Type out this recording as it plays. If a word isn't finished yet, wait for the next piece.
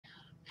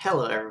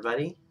Hello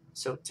everybody.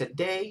 So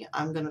today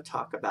I'm going to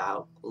talk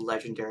about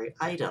legendary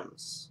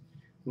items.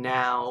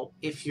 Now,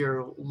 if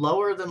you're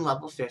lower than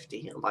level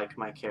 50, like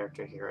my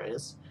character here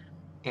is,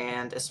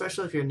 and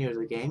especially if you're new to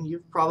the game,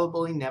 you've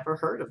probably never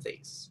heard of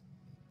these.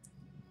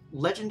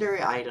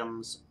 Legendary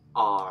items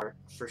are,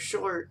 for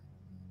short,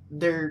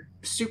 they're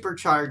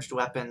supercharged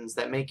weapons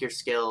that make your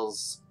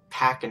skills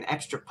pack an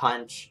extra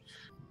punch,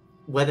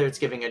 whether it's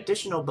giving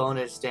additional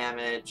bonus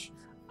damage,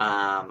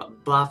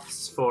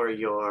 buffs for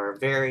your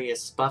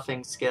various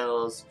buffing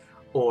skills,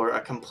 or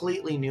a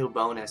completely new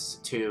bonus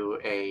to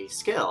a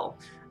skill.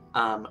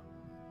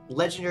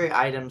 Legendary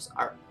items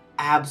are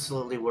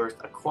absolutely worth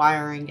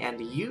acquiring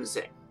and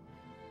using.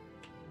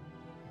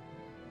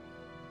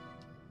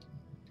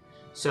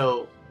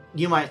 So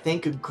you might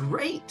think,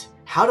 great,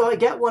 how do I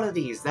get one of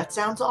these? That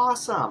sounds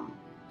awesome.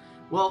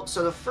 Well,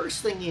 so the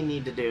first thing you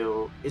need to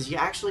do is you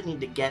actually need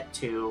to get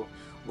to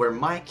where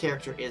my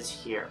character is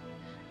here.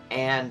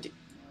 And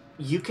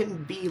you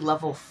can be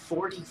level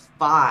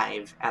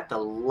 45 at the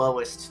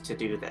lowest to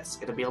do this.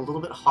 It'll be a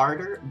little bit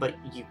harder, but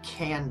you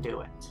can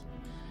do it.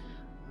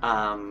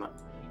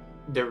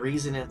 The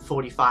reason it's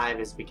 45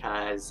 is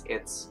because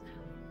it's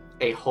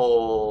a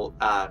whole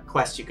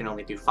quest you can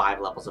only do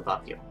 5 levels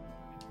above you.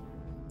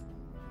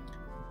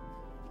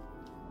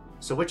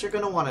 So what you're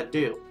going to want to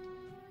do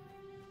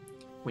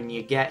when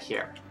you get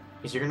here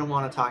is you're going to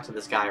want to talk to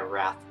this guy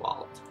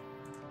Wrathwald.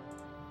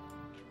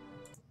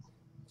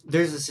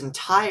 There's this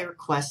entire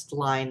quest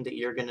line that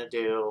you're going to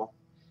do,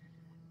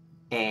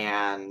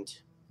 and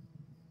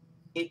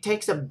it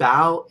takes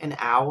about an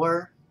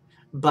hour,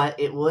 but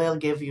it will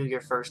give you your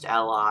first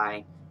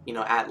LI,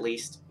 at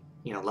least,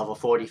 level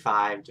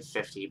 45 to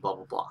 50, blah,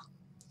 blah,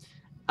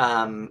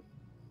 blah.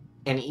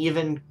 And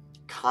even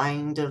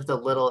kind of the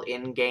little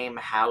in-game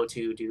how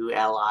to do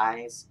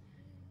LIs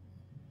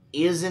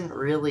isn't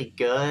really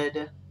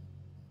good.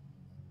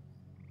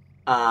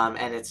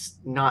 And it's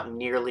not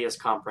nearly as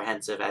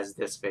comprehensive as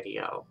this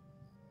video.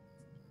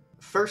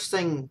 First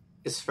thing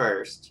is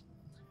first,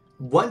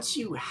 once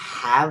you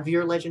have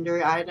your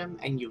legendary item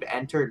and you've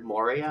entered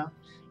Moria,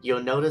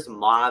 you'll notice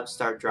mobs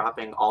start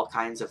dropping all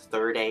kinds of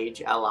third age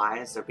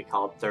LIs. They'll be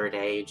called third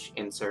age,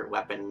 insert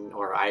weapon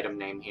or item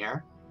name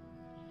here.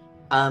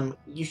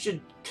 You should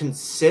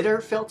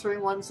consider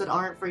filtering ones that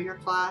aren't for your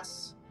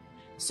class,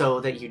 so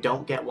that you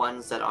don't get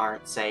ones that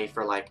aren't, say,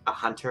 for like a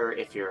hunter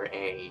if you're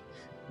a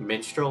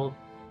minstrel,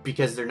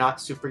 because they're not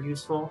super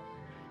useful.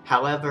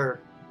 However,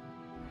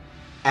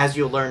 as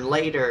you'll learn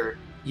later,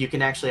 you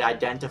can actually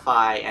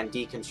identify and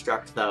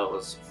deconstruct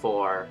those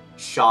for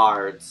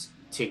shards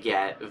to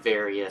get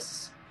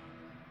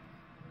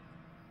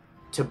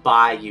to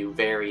buy you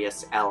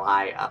various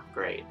LI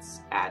upgrades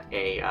at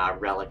a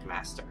relic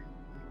master.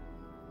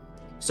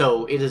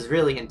 So it is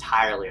really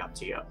entirely up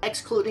to you.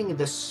 Excluding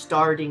the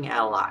starting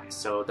LI,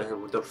 so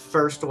the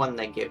first one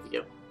they give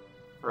you,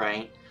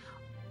 right?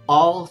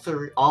 All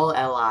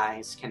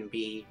LIs can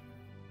be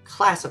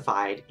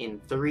classified in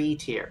 3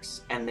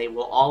 tiers, and they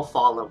will all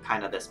follow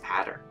kind of this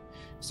pattern.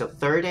 So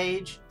third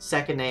age,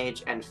 second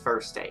age, and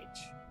first age.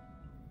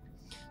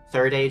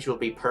 Third age will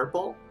be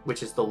purple,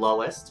 which is the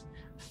lowest.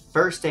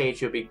 First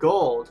age will be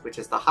gold, which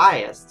is the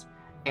highest.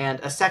 And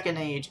a second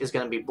age is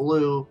going to be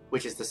blue,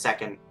 which is the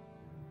second.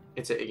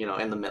 It's,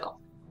 in the middle.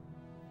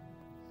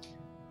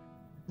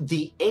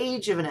 The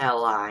age of an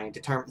LI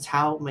determines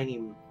how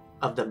many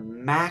of the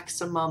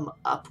maximum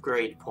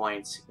upgrade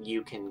points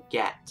you can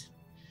get.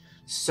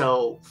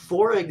 So,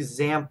 for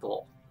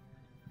example,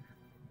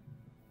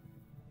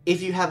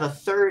 if you have a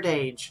third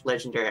age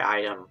legendary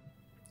item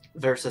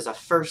versus a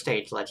first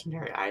age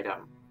legendary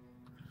item,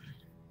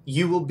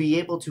 you will be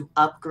able to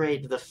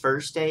upgrade the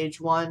first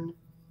age one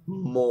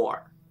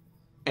more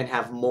and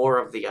have more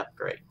of the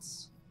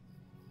upgrades.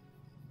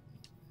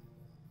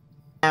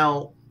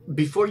 Now,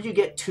 before you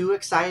get too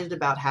excited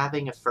about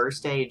having a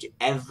first age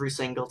every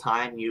single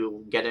time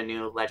you get a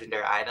new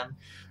legendary item,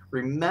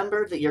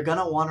 remember that you're going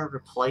to want to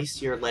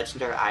replace your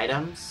legendary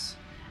items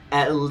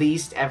at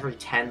least every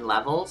 10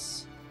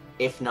 levels,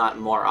 if not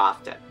more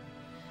often.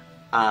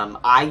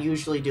 I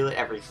usually do it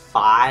every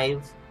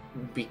 5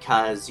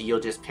 because you'll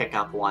just pick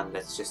up one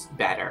that's just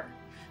better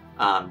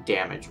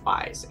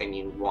damage-wise, and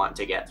you want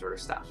to get through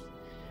stuff.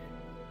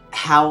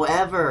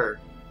 However,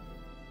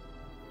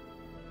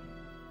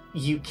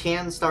 you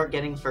can start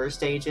getting first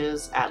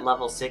stages at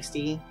level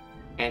 60,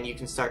 and you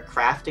can start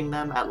crafting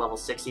them at level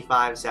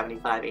 65,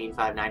 75,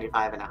 85,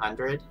 95, and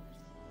 100.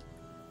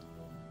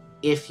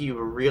 If you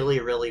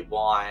really, really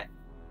want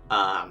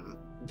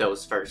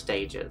those first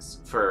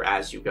stages for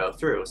as you go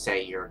through,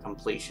 say you're a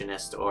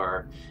completionist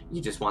or you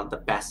just want the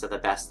best of the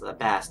best of the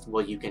best,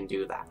 well, you can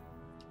do that.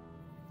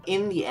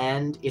 In the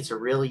end, it's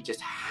really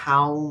just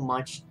how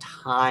much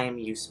time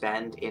you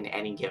spend in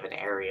any given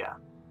area.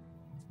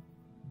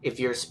 If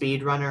you're a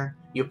speedrunner,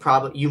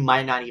 you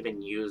might not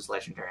even use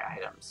legendary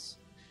items.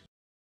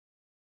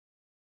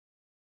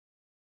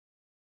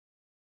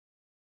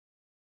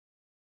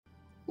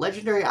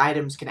 Legendary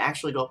items can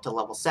actually go up to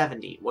level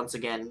 70, once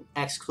again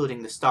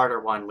excluding the starter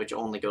one, which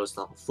only goes to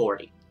level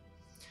 40.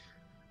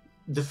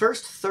 The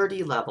first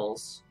 30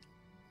 levels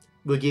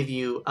will give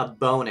you a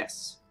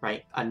bonus,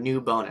 right? A new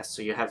bonus.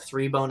 So you have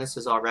 3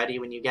 bonuses already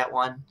when you get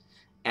one,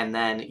 and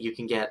then you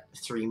can get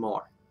 3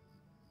 more.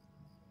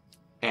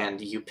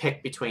 And you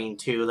pick between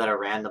 2 that are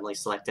randomly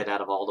selected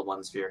out of all the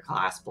ones for your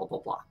class, blah, blah,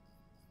 blah.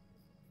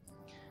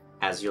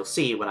 As you'll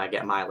see when I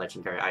get my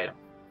legendary item.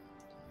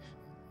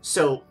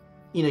 So,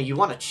 you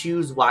want to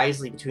choose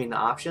wisely between the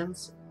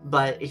options,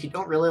 but if you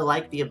don't really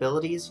like the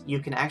abilities, you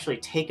can actually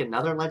take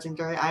another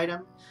legendary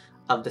item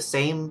of the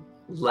same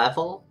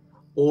level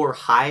or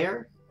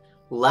higher,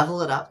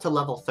 level it up to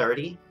level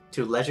 30,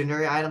 to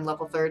legendary item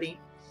level 30,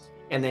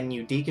 and then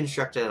you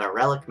deconstruct it at a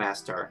relic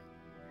master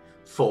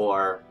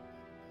for,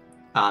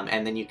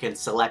 and then you can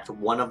select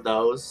one of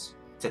those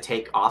to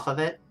take off of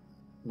it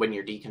when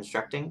you're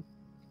deconstructing.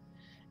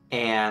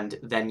 And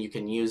then you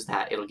can use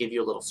that. It'll give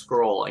you a little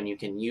scroll, and you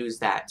can use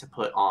that to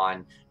put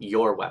on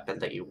your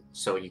weapon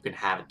so you can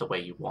have it the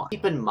way you want.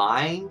 Keep in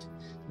mind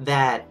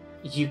that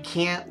you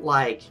can't,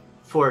 like,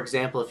 for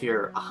example, if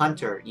you're a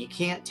hunter, you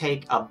can't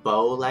take a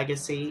bow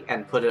legacy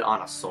and put it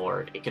on a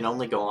sword. It can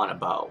only go on a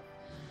bow.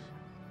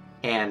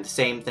 And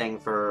same thing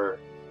for,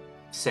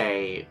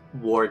 say,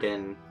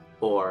 warden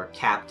or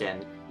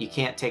captain. You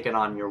can't take it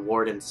on your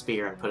warden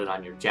spear and put it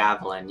on your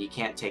javelin. You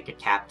can't take a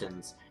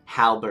captain's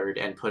halberd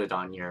and put it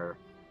on your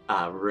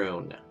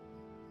rune,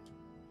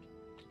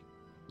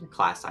 your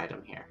class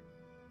item here.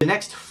 The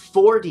next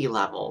 40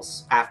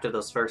 levels after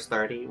those first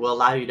 30 will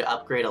allow you to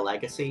upgrade a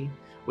legacy,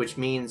 which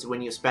means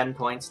when you spend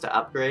points to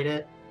upgrade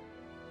it,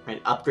 right,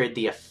 upgrade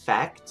the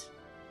effect,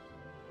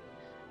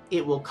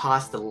 it will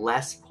cost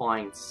less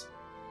points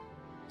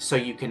so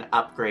you can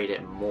upgrade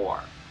it more.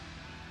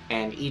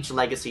 And each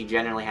legacy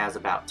generally has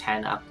about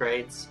 10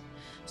 upgrades,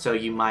 so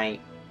you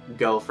might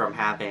go from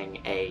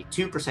having a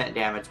 2%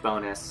 damage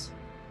bonus,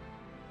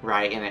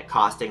 right, and it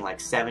costing like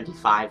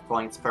 75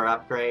 points per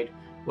upgrade.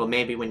 Well,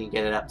 maybe when you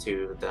get it up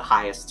to the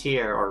highest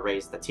tier or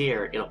raise the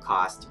tier, it'll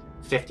cost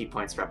 50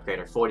 points for upgrade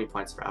or 40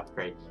 points for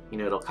upgrade.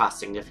 It'll cost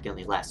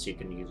significantly less, so you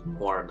can use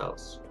more of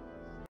those.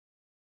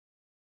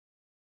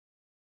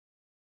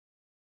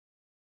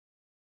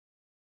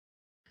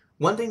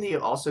 One thing that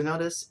you'll also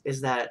notice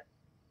is that,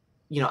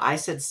 I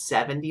said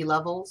 70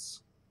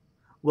 levels.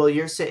 Well,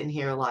 you're sitting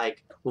here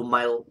like, well,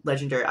 my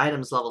legendary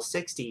item's level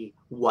 60.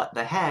 What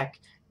the heck?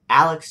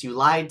 Alex, you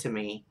lied to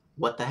me.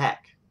 What the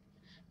heck?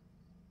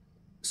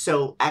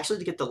 So actually,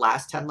 to get the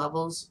last 10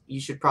 levels, you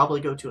should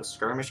probably go to a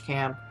skirmish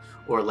camp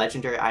or a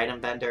legendary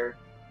item vendor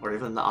or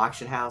even the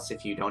auction house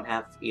if you don't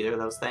have either of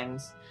those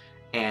things.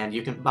 And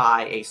you can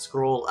buy a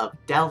scroll of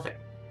delving,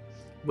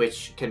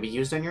 which can be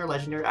used on your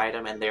legendary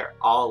item, and they're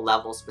all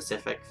level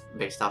specific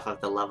based off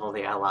of the level of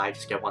the ally.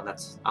 Just get one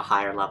that's a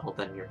higher level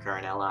than your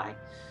current ally.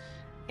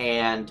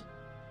 And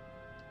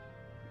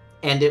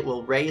it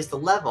will raise the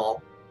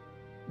level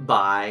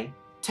by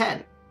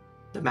 10,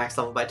 the max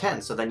level by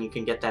 10, so then you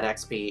can get that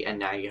XP, and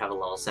now you have a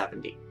level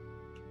 70. In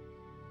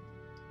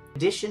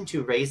addition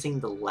to raising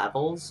the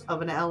levels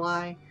of an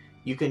ally,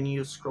 you can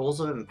use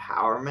Scrolls of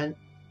Empowerment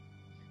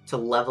to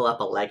level up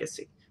a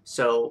legacy.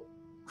 So,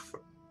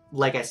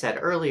 like I said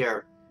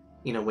earlier,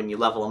 when you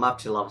level them up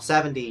to level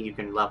 70, you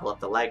can level up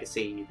the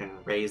legacy, you can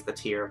raise the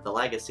tier of the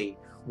legacy.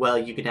 Well,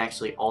 you can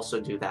actually also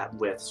do that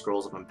with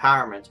Scrolls of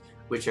Empowerment,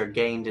 which are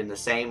gained in the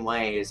same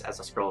ways as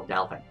a Scroll of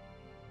Delving.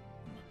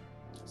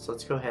 So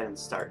let's go ahead and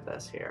start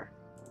this here.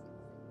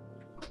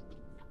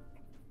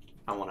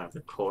 I want to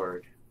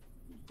record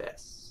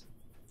this.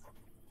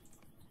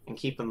 And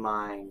keep in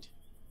mind,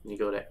 when you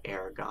go to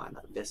Aragon,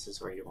 this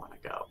is where you want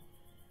to go.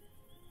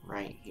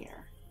 Right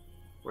here,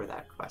 where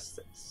that quest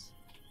is.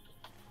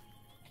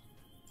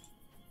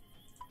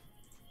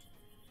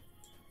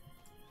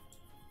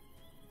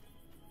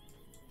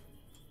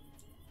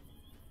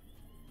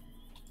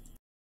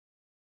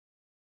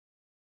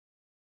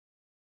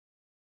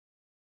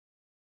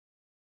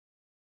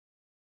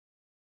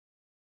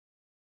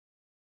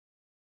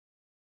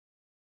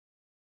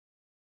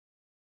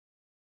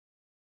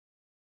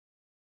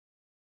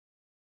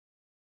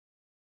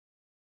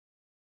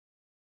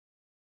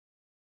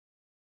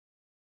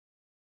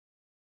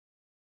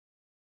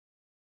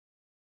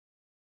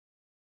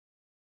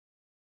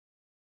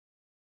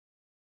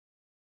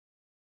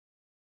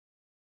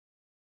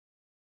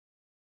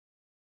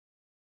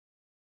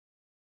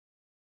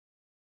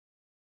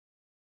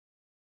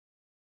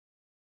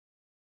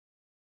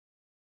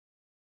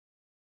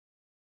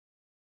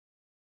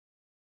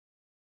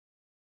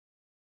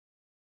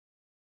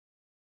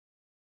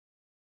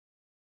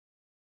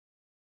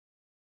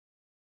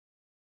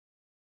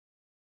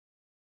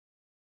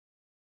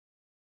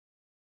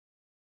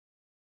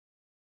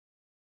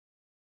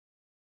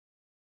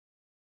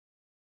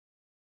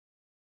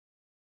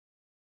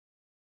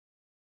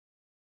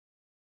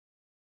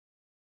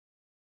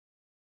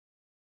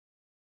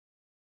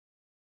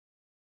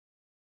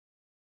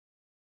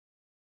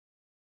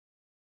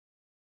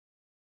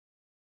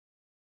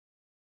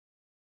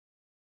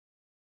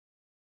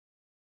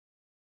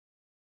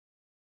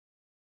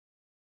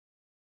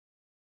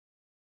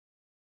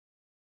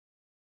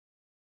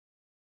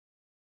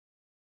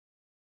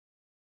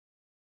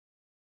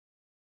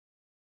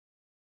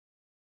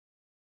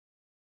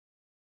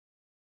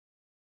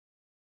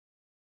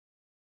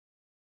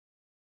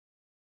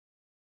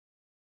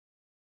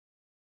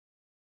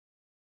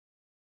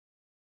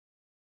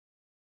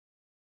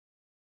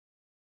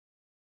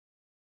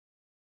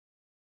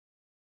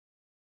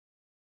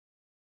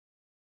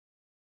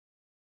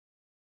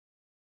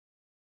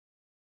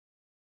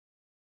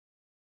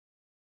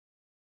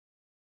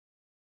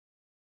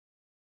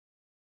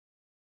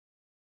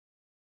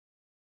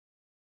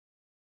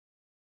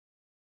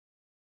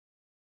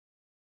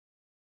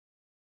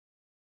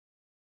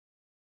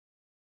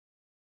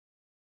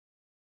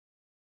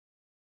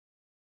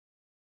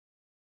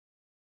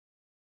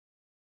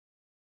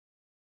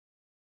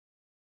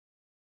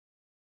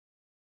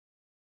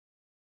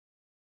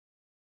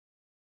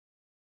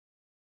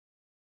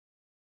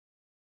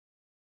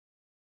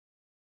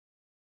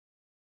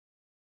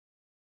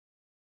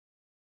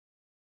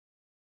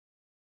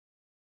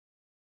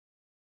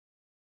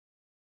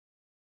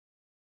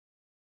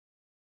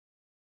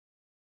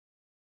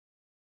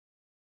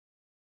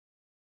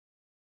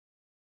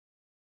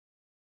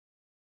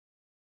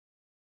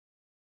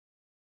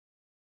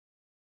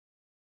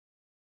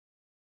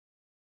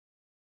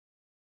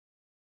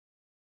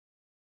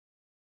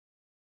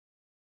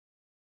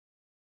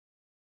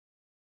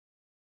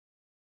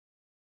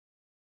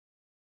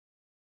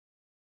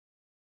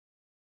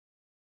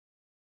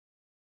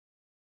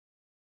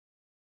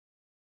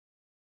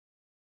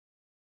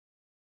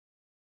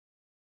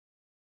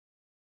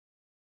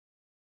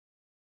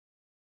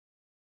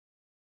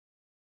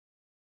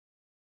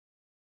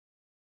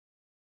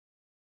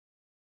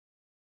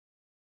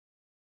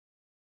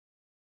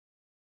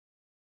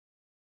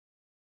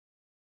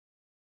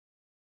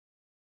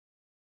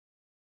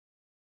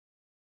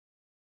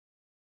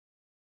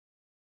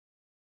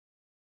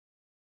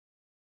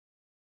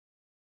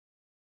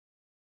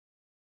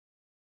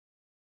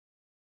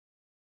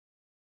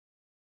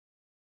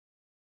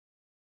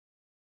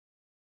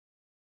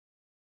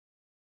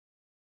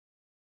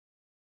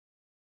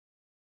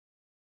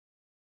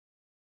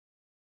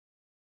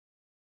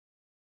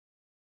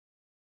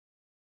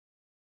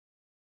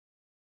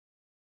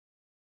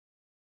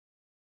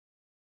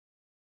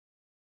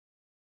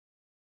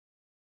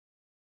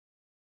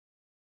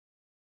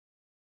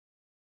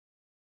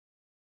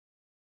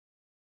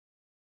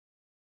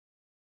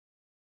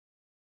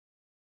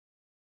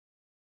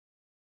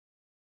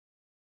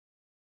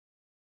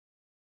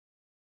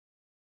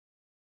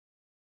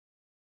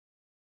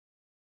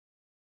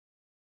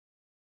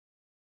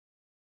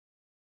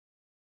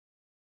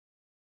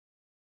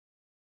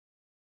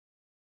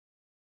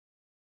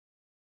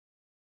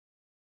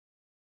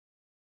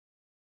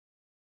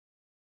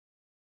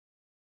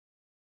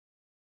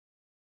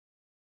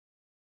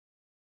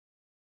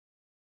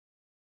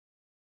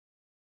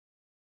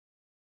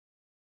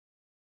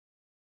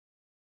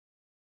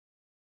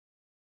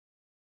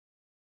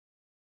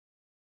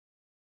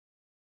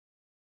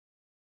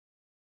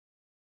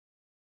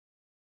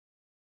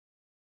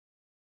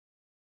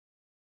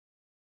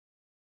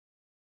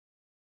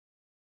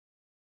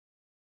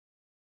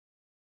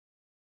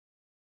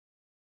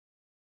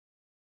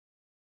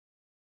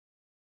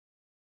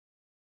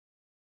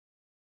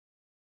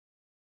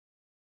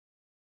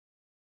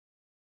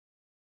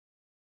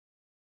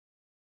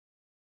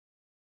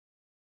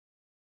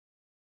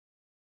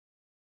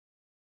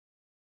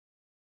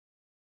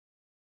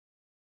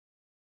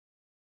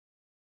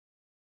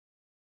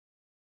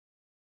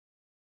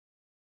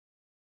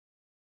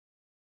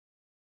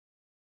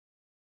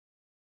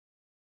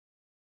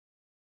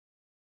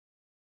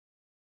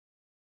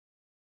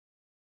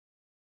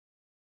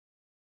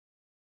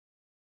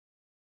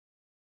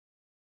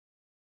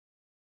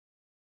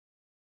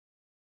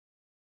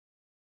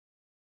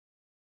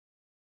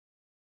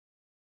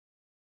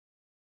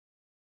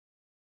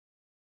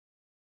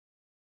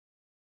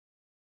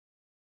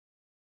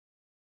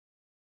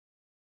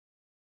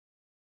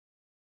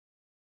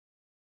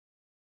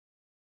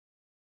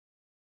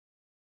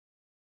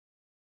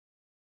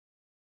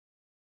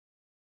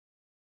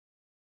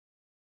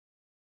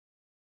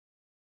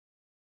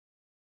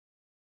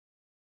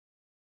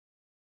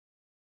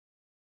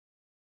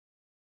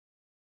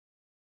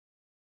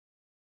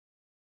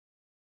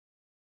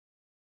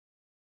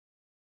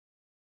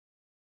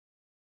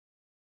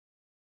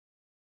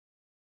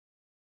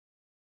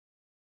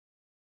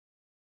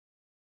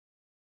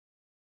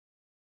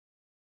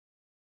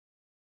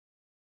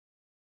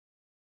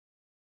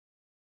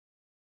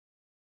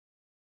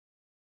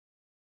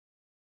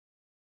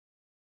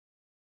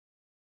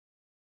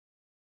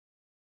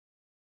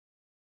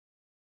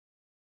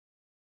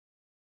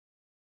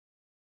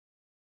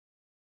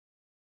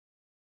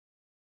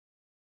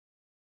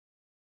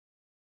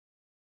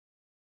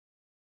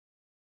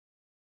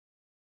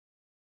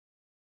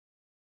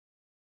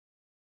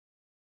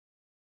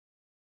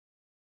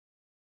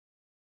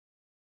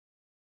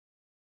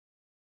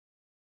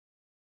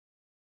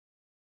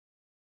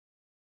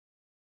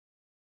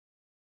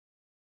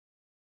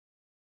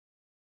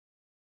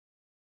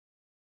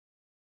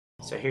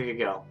 So here you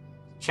go.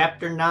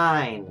 Chapter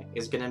 9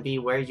 is going to be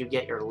where you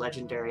get your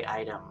legendary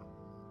item.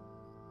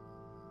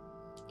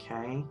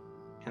 Okay,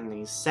 and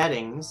these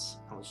settings,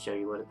 I'll show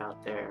you what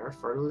about there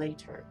for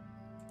later.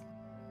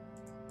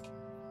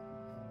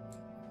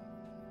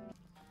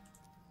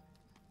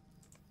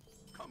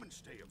 Come and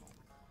stay a moment.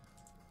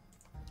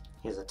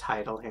 Here's a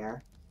title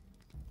here.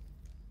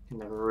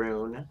 And the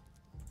rune.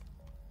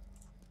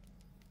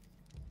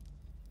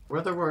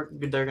 Where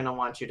they're going to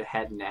want you to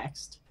head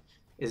next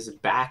is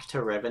back to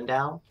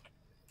Rivendell.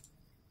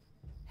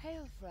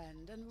 Hail,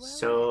 friend, and well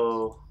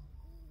So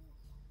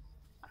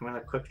I'm going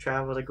to quick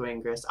travel to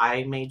Gwingris.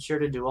 I made sure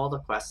to do all the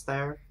quests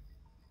there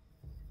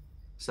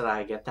so that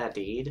I get that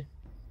deed,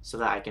 so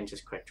that I can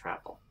just quick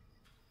travel.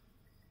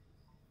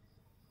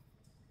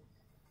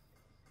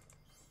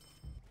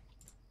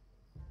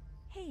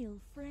 Hail,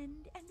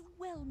 friend, and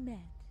well met.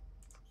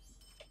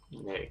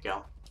 There you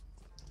go.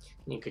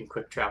 You can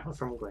quick travel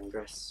from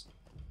Gwingris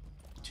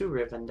to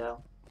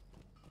Rivendell.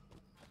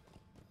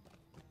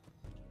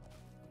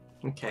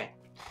 Okay,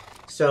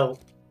 so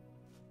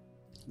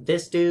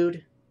this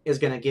dude is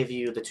going to give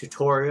you the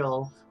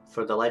tutorial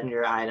for the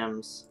legendary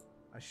items.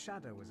 A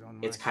shadow was on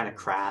It's my kind of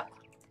shield. crap.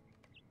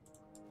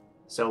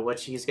 So what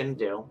she's going to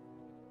do,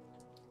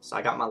 so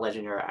I got my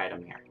legendary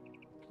item here.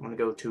 I'm going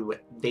to go to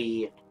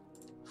the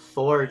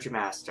Forge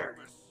Master.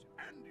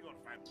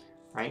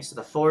 Right, so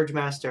the Forge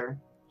Master,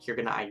 you're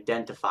going to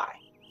identify.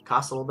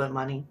 Costs a little bit of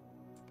money.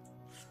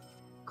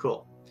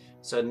 Cool.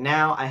 So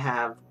now I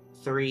have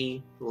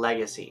 3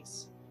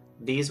 legacies.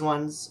 These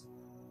ones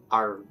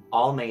are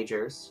all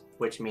majors,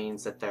 which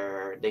means that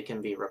they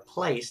can be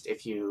replaced,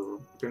 if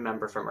you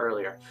remember from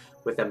earlier,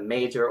 with a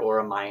major or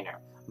a minor.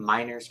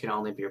 Minors can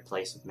only be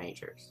replaced with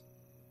majors.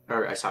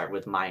 Or, sorry,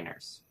 with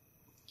minors.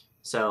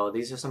 So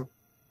these are some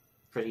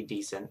pretty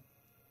decent.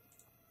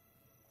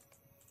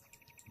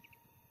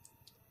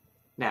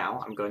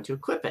 Now I'm going to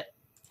equip it.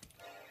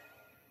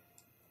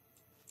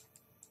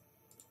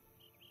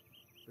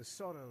 The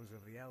sorrows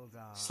of the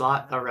Eldar.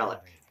 Slot a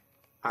relic.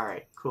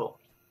 Alright, cool.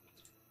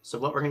 So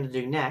what we're going to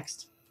do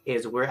next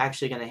is we're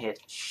actually going to hit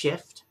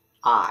Shift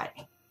I,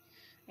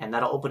 and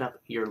that'll open up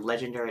your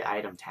legendary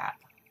item tab.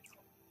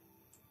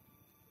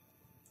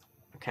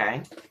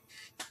 Okay?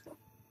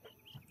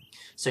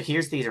 So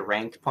here's these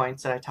rank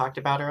points that I talked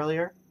about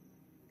earlier.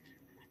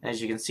 And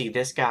as you can see,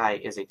 this guy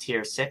is a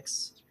tier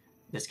 6,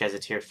 this guy's a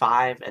tier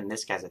 5, and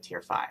this guy's a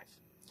tier 5.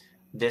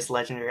 This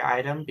legendary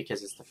item,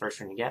 because it's the first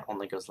one you get,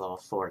 only goes level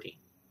 40.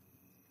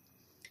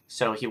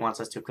 So he wants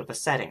us to equip a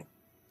setting.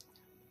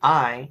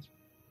 I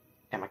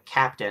am a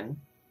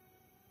captain,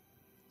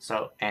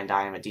 and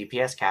I am a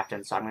DPS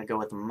captain, so I'm going to go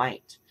with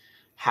Might.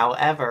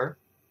 However,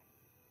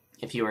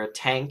 if you are a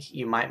tank,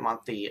 you might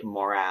want the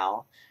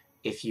Morale.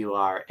 If you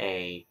are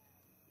a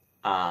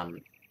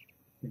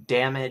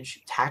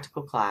damage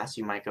tactical class,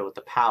 you might go with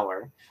the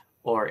Power.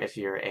 Or if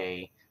you're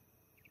a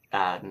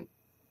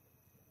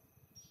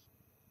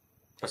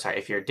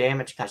if you're a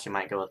damage class, you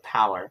might go with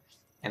Power.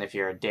 And if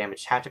you're a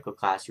damage tactical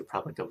class, you'll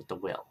probably go with the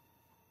Will.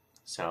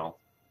 So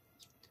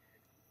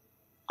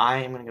I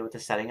am going to go with the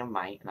setting of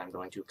Might, and I'm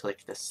going to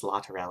click the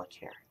slot a relic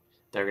here.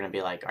 They're going to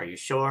be like, are you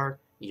sure?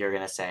 You're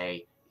going to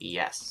say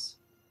yes.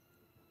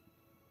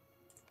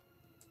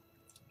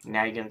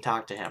 Now you're going to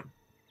talk to him.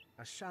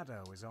 A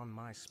shadow is on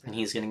my spirit. And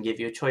he's going to give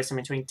you a choice in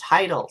between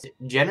titles.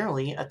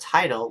 Generally, a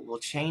title will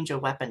change a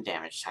weapon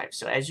damage type.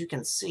 So as you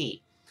can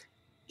see,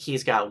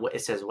 he's got,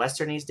 it says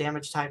Westernese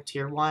damage type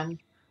tier 1,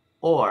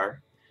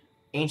 or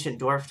Ancient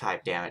Dwarf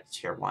type damage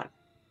tier 1.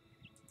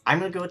 I'm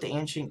going to go with the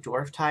Ancient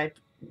Dwarf type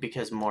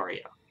because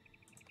Moria.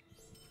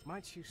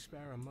 Might you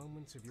spare a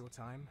moment of your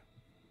time?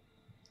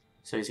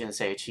 So he's going to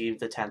say achieve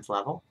the 10th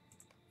level.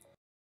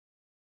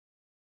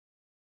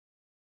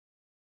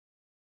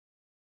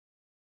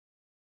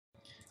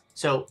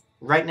 So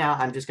right now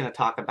I'm just going to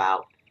talk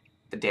about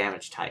the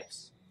damage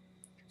types.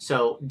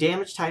 So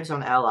damage types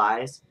on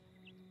allies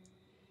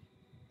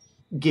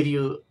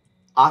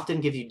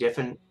often give you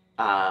different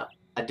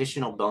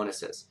additional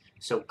bonuses.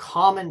 So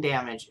common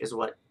damage is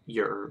what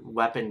your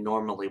weapon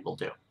normally will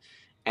do,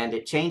 and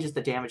it changes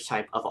the damage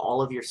type of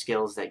all of your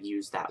skills that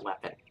use that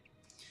weapon.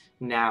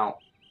 Now,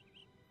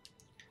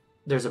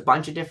 there's a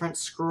bunch of different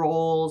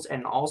scrolls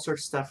and all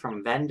sorts of stuff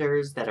from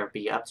vendors that are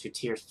up to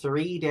tier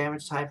 3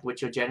 damage type,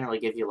 which will generally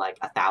give you like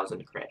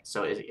 1,000 crit.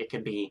 So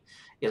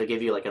it'll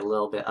give you like a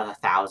little bit,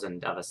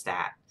 1,000 of a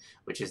stat,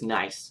 which is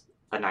nice,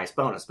 a nice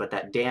bonus. But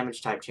that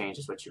damage type change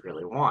is what you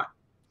really want.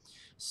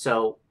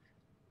 So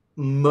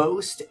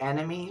most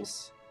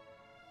enemies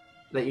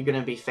that you're going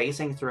to be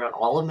facing throughout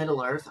all of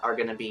Middle-earth are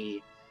going to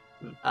be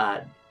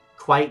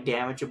quite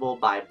damageable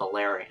by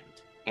Balerion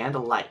and a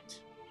Light.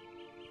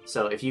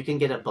 So if you can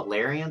get a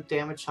Balerion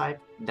damage type,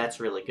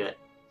 that's really good.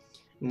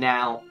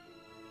 Now,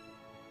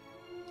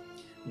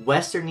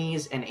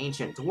 Westernese and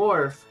Ancient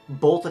Dwarf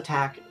both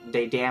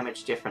they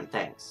damage different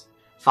things.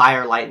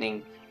 Fire,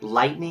 lightning.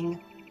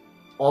 Lightning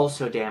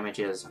also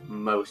damages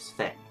most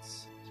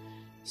things.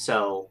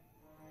 So,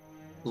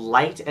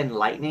 Light and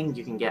Lightning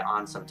you can get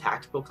on some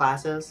tactical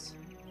classes.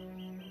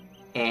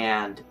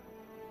 And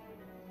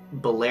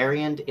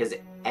Balerian is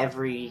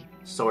every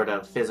sort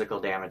of physical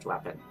damage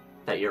weapon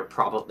that you're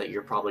probably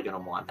going to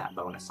want that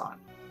bonus on.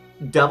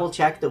 Double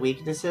check the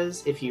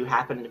weaknesses if you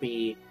happen to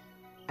be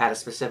at a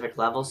specific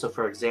level. So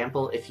for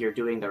example, if you're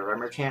doing the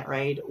Rimmerchant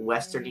raid,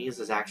 Westernies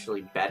is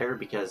actually better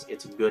because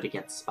it's good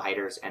against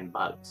spiders and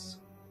bugs.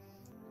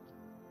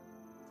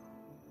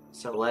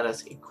 So let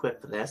us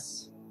equip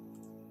this.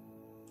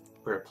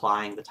 We're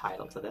applying the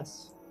title to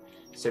this.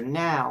 So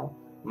now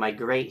my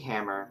Great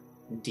Hammer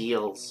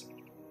deals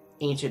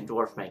Ancient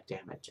Dwarf Make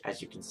damage,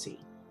 as you can see.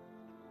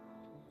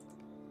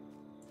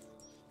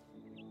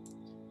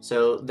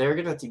 So they're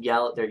gonna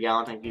they're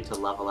yelling at you to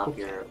level up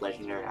your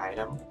legendary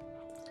item.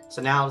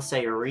 So now let's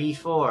say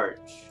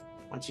Reforge.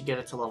 Once you get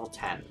it to level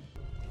 10.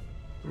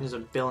 There's a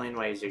billion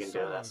ways you can do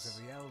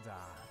this.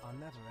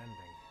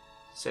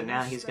 So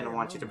now he's gonna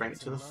want you to bring it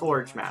to the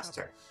Forge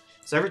Master.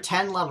 So every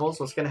 10 levels,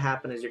 what's gonna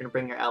happen is you're gonna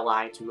bring your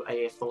LI to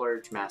a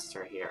Forge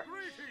Master here.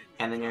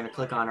 And then you're gonna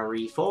click on a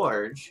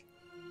Reforge,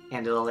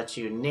 and it'll let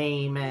you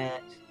name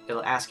it.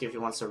 It'll ask you if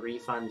it wants to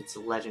refund its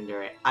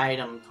legendary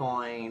item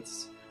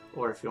points,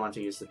 or if you want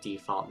to use the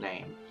default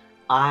name.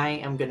 I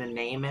am going to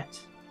name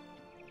it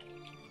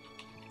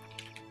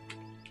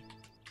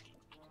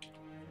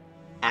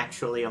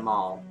Actually a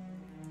Mall.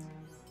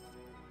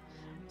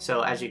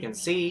 So as you can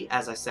see,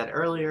 as I said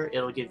earlier,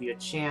 it'll give you a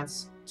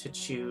chance to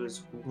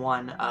choose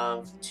one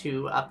of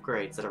 2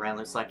 upgrades that are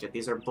randomly selected.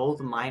 These are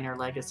both minor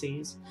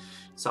legacies,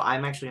 so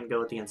I'm actually going to go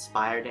with the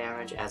Inspire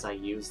damage as I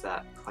use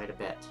that quite a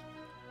bit.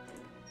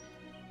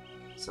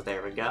 So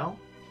there we go.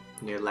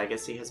 New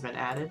legacy has been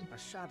added.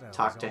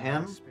 Talk to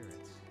him.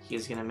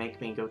 He's going to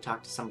make me go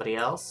talk to somebody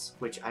else,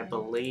 which I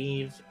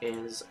believe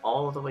is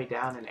all the way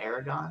down in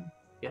Aragon.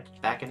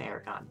 Yep, back in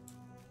Aragon.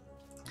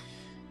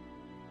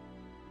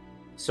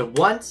 So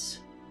once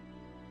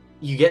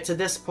you get to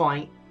this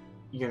point,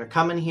 you're going to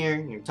come in here,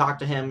 you're going to talk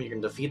to him, you're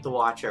going to defeat the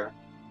Watcher.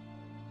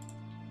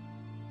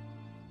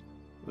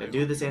 I'm going to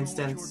do this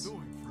instance.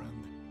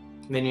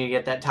 And then you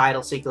get that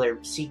title,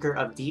 Seeker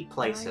of Deep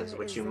Places,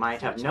 which you might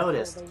have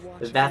noticed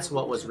that that's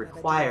what was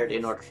required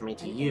in order for me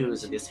to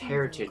use this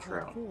Heritage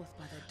Room.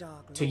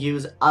 To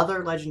use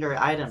other legendary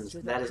items,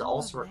 that is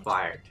also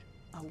required.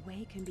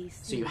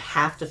 So you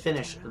have to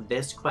finish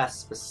this quest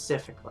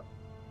specifically.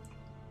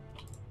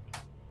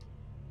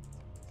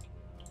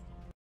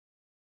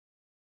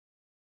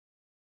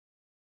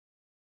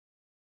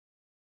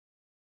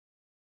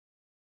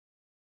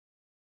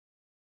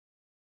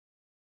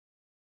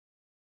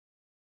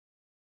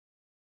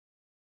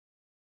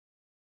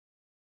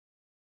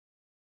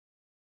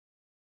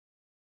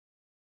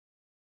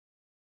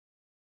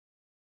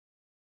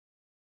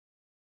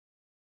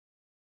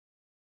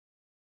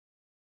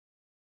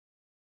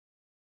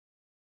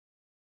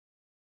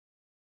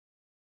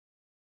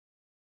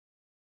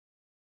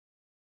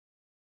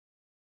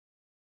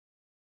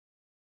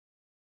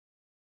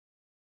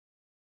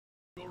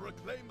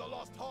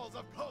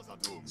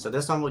 So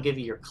this one will give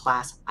you your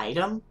class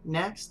item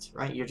next,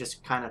 right? You're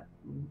just kind of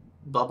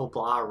blah blah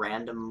blah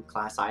random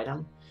class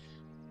item.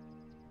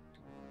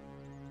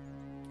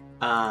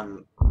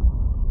 And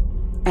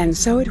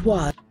so it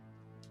was.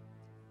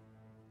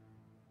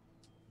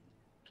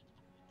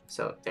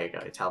 So there you go,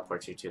 it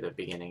teleports you to the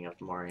beginning of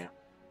Moria.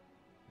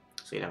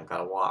 So you don't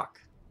gotta walk.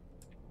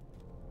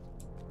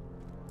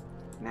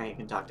 Now you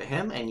can talk to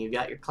him and you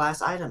got your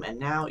class item, and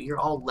now you're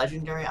all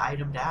legendary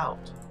itemed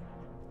out.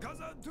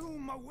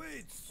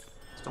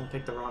 Just don't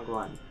pick the wrong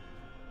one.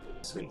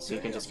 Sweet, so you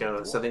can just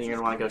go, so then you're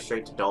gonna want to go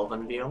straight to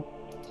Dolphin View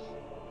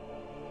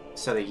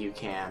so that you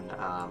can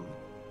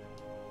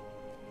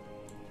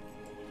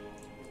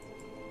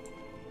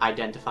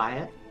identify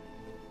it.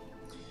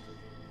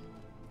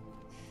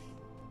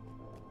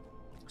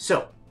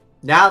 So,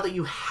 now that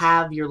you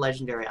have your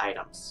legendary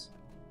items,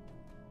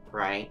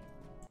 right,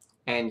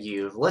 and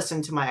you've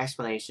listened to my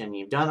explanation,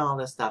 you've done all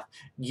this stuff,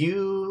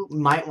 you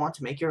might want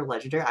to make your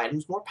legendary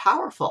items more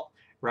powerful,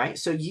 right?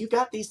 So you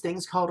got these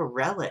things called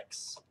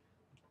relics,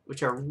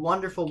 which are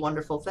wonderful,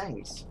 wonderful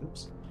things.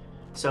 Oops.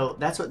 So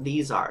that's what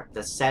these are.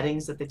 The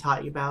settings that they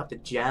taught you about, the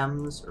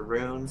gems,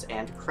 runes,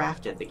 and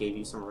crafted. They gave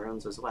you some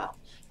runes as well.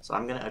 So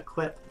I'm going to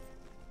equip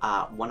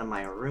one of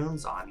my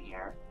runes on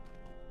here.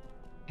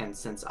 And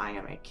since I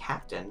am a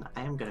captain,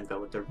 I am going to go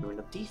with the Rune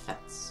of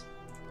Defense.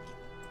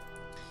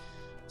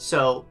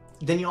 So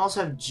then you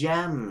also have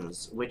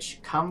gems, which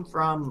come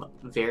from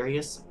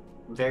various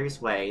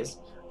ways.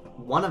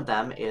 One of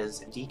them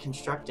is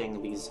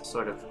deconstructing these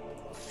sort of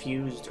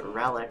fused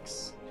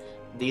relics.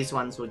 These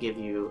ones will give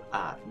you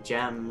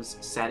gems,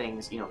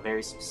 settings, you know,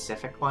 very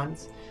specific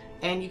ones.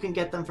 And you can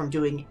get them from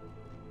doing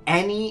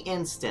any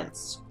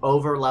instance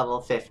over level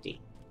 50.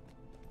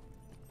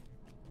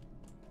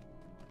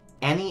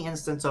 Any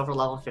instance over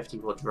level 50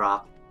 will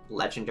drop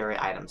legendary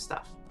item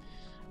stuff.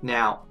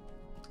 Now,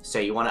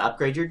 say you want to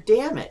upgrade your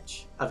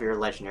damage of your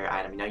legendary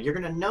item. Now, you're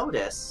going to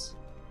notice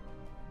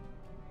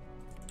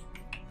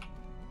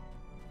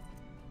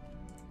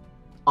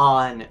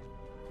on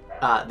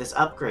this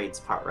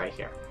upgrades part right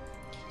here.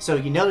 So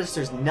you notice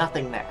there's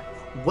nothing there.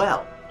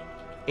 Well,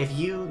 if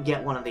you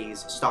get one of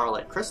these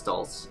starlit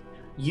crystals,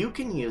 you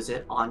can use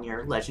it on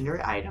your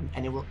legendary item,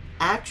 and it will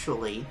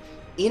actually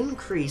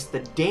increase the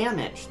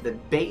damage, the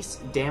base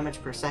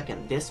damage per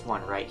second. This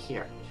one right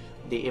here,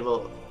 it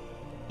will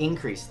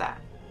increase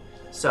that.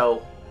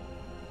 So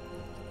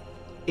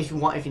if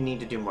you need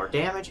to do more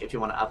damage, if you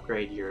want to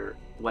upgrade your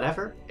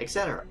whatever,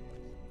 etc.,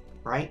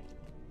 right?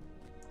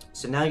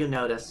 So now you'll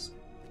notice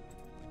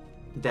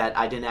that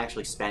I didn't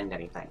actually spend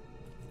anything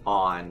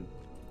on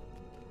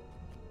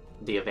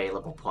the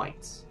available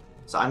points.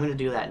 So I'm going to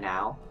do that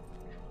now.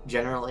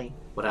 Generally,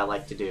 what I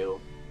like to do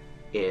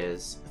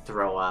is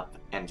throw up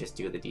and just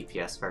do the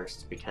DPS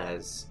first,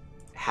 because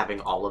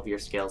having all of your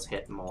skills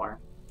hit more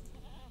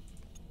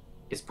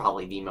is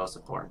probably the most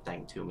important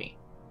thing to me.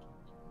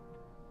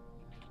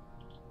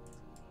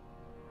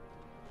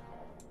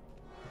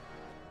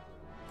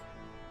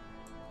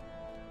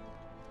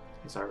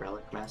 Is our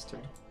Relic Master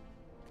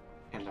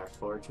and our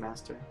Forge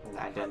Master and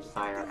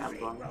Identifier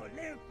Emblem.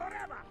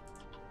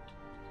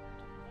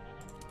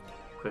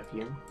 Equip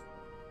you.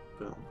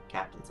 Boom.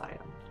 Captain's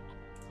item.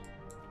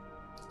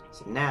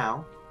 So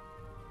now...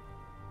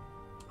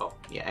 Oh,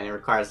 yeah, and it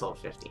requires level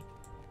 50.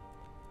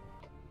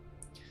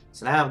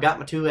 So now I've got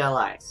my 2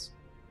 allies.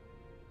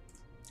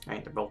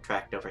 Alright, they're both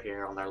tracked over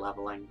here on their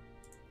leveling.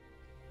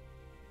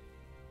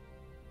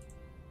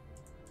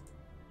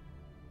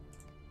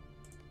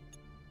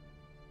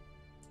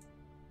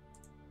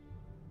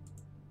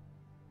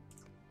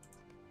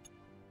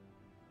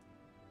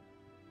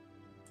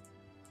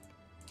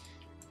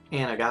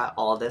 And I got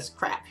all this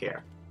crap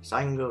here. So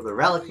I can go to the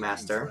Relic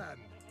Master,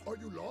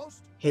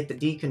 hit the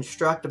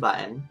deconstruct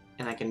button,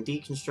 and I can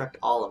deconstruct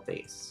all of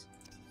these.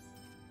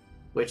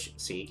 Which,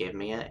 see, gave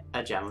me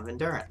a Gem of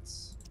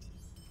Endurance.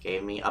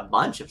 Gave me a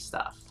bunch of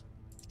stuff.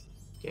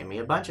 Gave me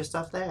a bunch of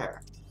stuff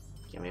there.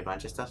 Gave me a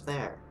bunch of stuff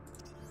there.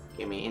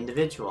 Gave me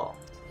individual.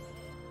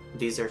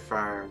 These are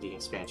for the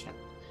expansion.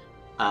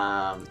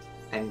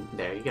 And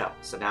there you go.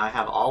 So now I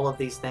have all of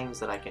these things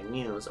that I can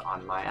use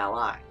on my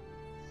ally.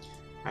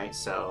 Right,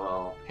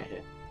 so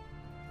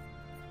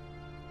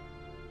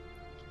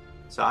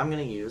so I'm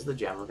going to use the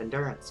Gem of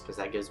Endurance, because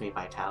that gives me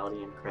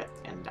vitality and crit,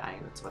 and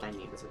that's what I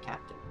need as a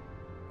captain.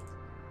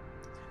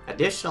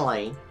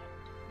 Additionally,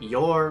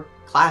 your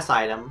class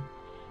item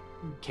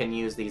can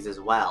use these as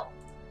well.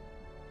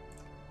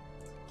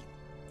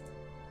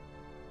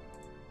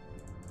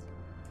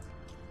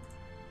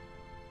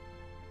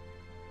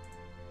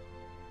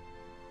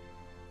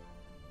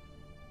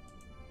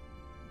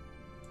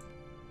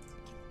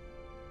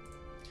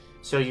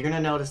 So you're going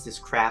to notice this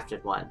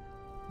crafted one.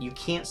 You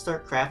can't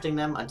start crafting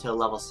them until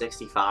level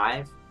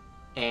 65,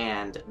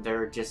 and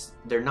they're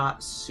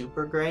not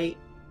super great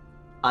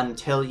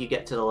until you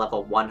get to the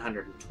level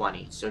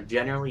 120. So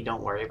generally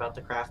don't worry about the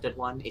crafted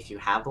one. If you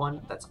have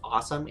one, that's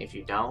awesome. If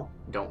you don't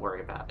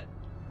worry about it.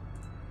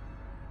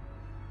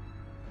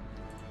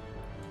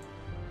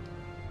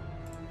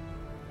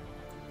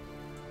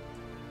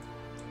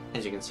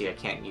 As you can see, I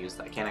can't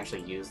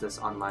actually use this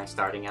on my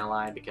starting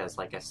ally because,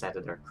 like I said,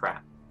 they're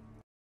crap.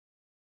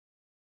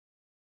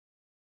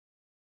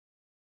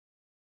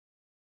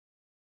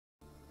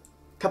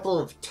 Couple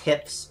of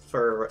tips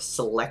for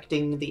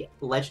selecting the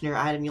legendary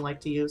item you like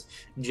to use.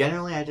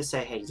 Generally, I just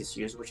say, hey, just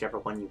use whichever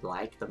one you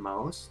like the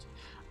most.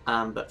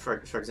 But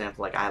for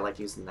example, like I like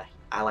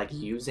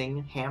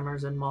using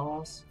hammers and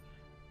mauls.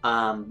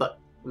 But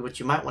what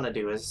you might want to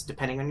do is,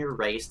 depending on your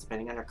race,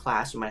 depending on your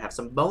class, you might have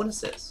some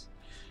bonuses.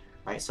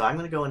 Right? So I'm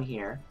going to go in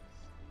here,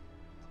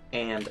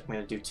 and I'm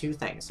going to do 2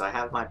 things. So I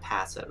have my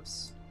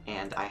passives,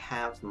 and I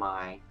have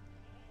my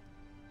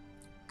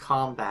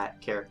combat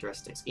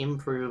characteristics,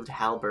 improved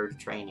halberd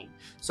training.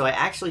 So I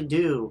actually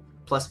do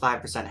plus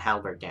 5%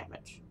 halberd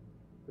damage,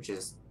 which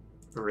is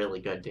really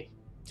good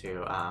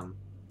to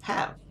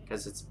have,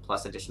 because it's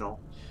plus additional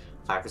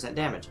 5%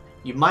 damage.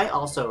 You might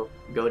also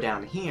go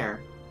down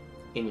here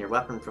in your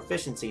weapon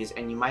proficiencies,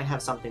 and you might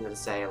have something to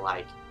say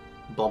like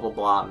blah blah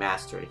blah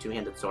mastery,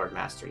 2-handed sword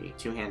mastery,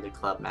 2-handed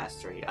club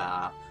mastery,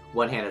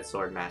 1-handed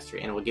sword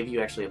mastery, and it will give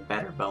you actually a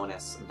better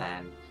bonus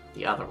than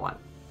the other one,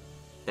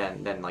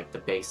 than like the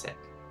basic.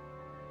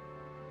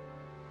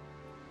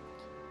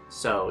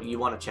 So you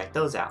want to check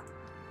those out.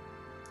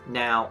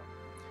 Now,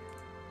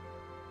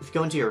 if you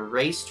go into your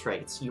race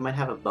traits, you might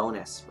have a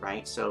bonus,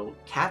 right? So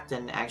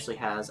Captain actually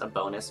has a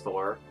bonus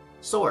for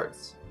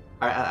swords.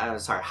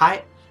 Sorry,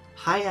 High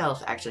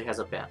Elf actually has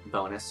a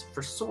bonus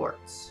for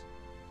swords.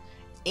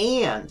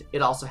 And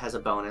it also has a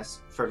bonus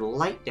for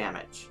light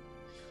damage.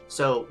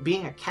 So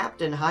being a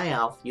Captain High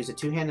Elf, use a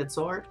 2-handed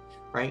sword,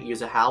 right?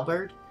 Use a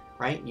halberd,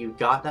 right? You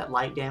got that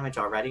light damage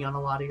already on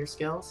a lot of your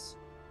skills.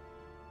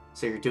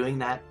 So you're doing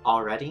that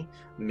already.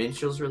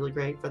 Minstrel's really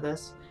great for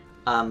this.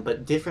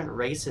 But different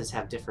races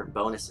have different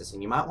bonuses,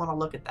 and you might want to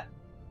look at that.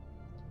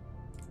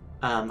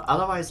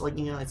 Otherwise, like,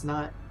 you know, it's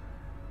not...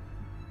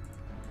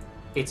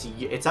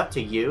 It's up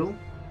to you,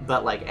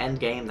 but, like, end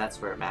game,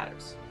 that's where it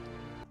matters.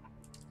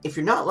 If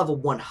you're not level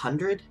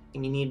 100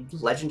 and you need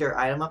legendary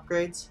item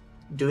upgrades,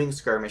 doing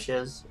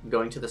skirmishes,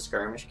 going to the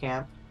skirmish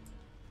camp,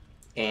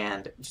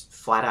 and just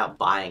flat out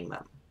buying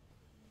them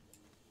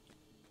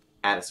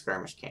at a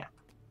skirmish camp.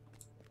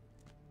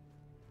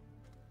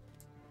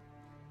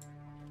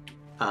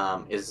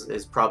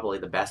 Is probably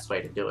the best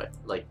way to do it.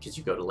 Like, because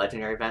you go to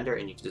legendary vendor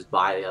and you can just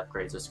buy the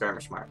upgrades with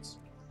skirmish marks.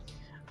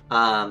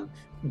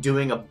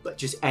 Doing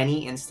just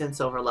any instance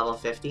over level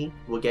 50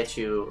 will get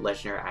you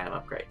legendary item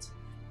upgrades.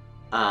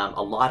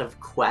 A lot of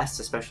quests,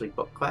 especially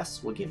book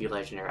quests, will give you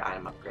legendary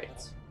item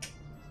upgrades.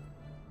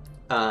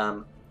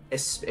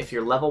 If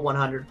you're level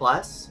 100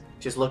 plus,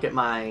 just look at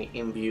my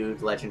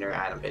imbued legendary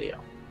item video.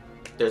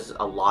 There's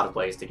a lot of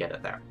ways to get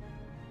it there.